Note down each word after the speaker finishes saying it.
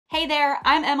Hey there,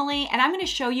 I'm Emily, and I'm going to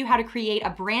show you how to create a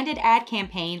branded ad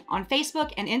campaign on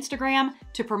Facebook and Instagram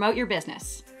to promote your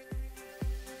business.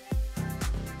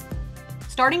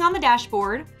 Starting on the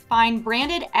dashboard, find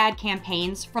Branded Ad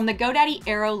Campaigns from the GoDaddy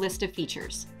Airo list of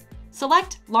features.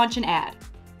 Select Launch an Ad.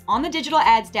 On the Digital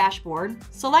Ads dashboard,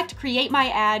 select Create My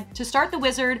Ad to start the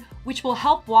wizard, which will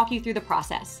help walk you through the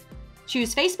process.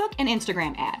 Choose Facebook and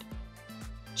Instagram ad.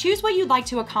 Choose what you'd like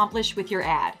to accomplish with your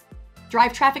ad.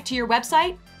 Drive traffic to your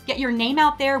website, get your name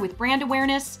out there with brand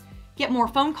awareness, get more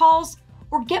phone calls,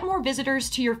 or get more visitors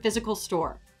to your physical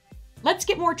store. Let's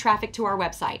get more traffic to our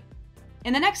website.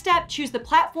 In the next step, choose the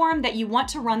platform that you want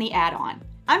to run the ad on.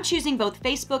 I'm choosing both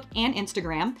Facebook and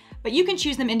Instagram, but you can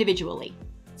choose them individually.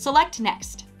 Select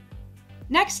Next.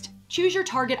 Next, choose your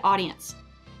target audience.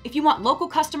 If you want local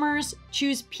customers,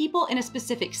 choose people in a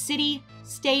specific city,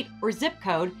 state, or zip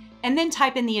code, and then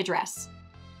type in the address.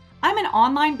 I'm an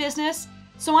online business,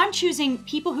 so I'm choosing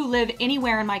people who live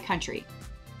anywhere in my country.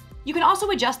 You can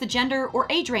also adjust the gender or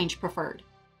age range preferred.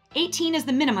 18 is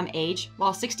the minimum age,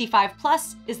 while 65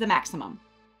 plus is the maximum.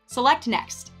 Select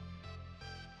Next.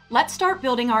 Let's start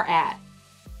building our ad.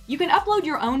 You can upload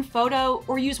your own photo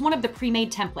or use one of the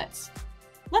pre-made templates.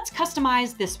 Let's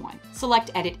customize this one.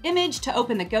 Select Edit Image to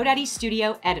open the GoDaddy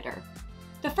Studio Editor.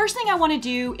 The first thing I want to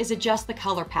do is adjust the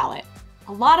color palette.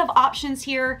 A lot of options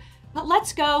here, but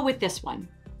let's go with this one.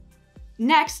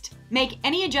 Next, make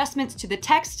any adjustments to the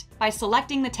text by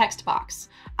selecting the text box.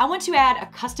 I want to add a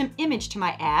custom image to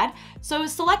my ad, so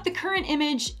select the current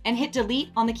image and hit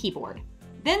Delete on the keyboard.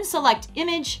 Then select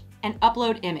Image and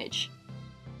Upload Image.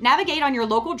 Navigate on your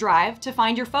local drive to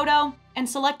find your photo and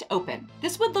select Open.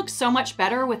 This would look so much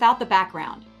better without the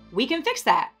background. We can fix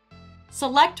that.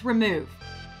 Select Remove.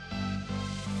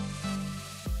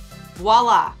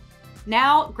 Voila!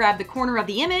 Now grab the corner of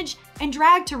the image and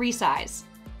drag to resize.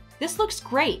 This looks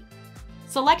great.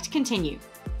 Select Continue.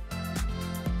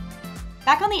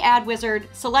 Back on the ad wizard,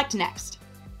 select Next.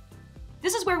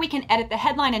 This is where we can edit the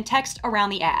headline and text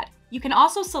around the ad. You can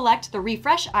also select the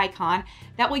refresh icon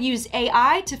that will use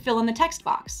AI to fill in the text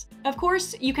box. Of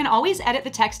course, you can always edit the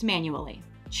text manually.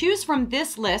 Choose from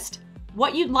this list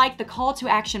what you'd like the call to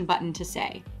action button to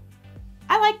say.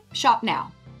 I like Shop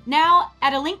Now. Now,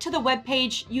 add a link to the web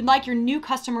page you'd like your new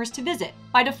customers to visit.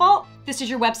 By default, this is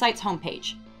your website's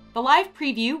homepage. The live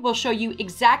preview will show you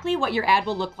exactly what your ad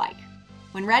will look like.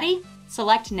 When ready,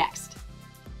 select Next.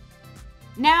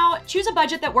 Now, choose a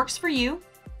budget that works for you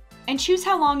and choose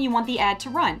how long you want the ad to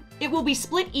run. It will be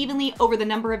split evenly over the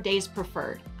number of days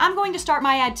preferred. I'm going to start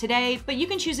my ad today, but you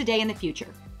can choose a day in the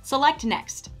future. Select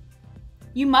Next.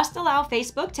 You must allow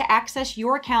Facebook to access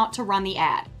your account to run the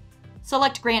ad.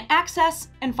 Select Grant Access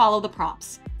and follow the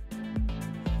prompts.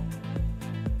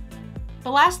 The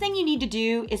last thing you need to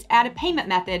do is add a payment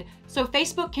method so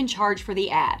Facebook can charge for the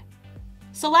ad.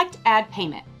 Select Add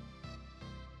Payment.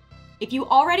 If you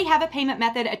already have a payment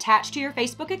method attached to your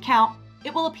Facebook account,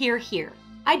 it will appear here.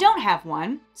 I don't have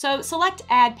one, so select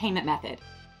Add Payment Method.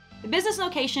 The business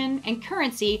location and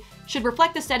currency should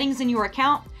reflect the settings in your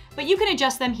account, but you can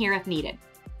adjust them here if needed.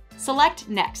 Select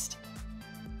Next.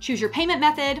 Choose your payment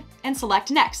method and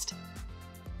select Next.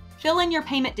 Fill in your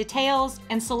payment details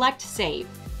and select Save.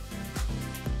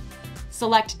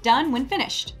 Select Done when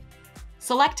finished.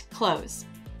 Select Close.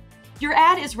 Your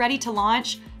ad is ready to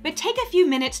launch, but take a few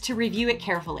minutes to review it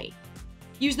carefully.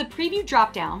 Use the Preview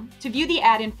dropdown to view the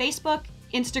ad in Facebook,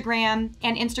 Instagram,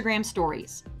 and Instagram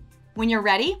Stories. When you're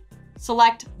ready,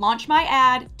 select Launch My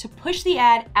Ad to push the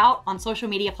ad out on social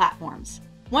media platforms.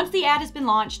 Once the ad has been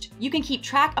launched, you can keep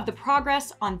track of the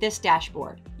progress on this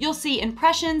dashboard. You'll see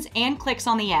impressions and clicks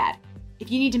on the ad. If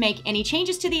you need to make any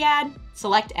changes to the ad,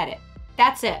 select Edit.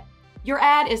 That's it. Your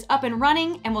ad is up and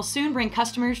running and will soon bring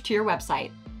customers to your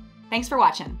website. Thanks for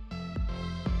watching.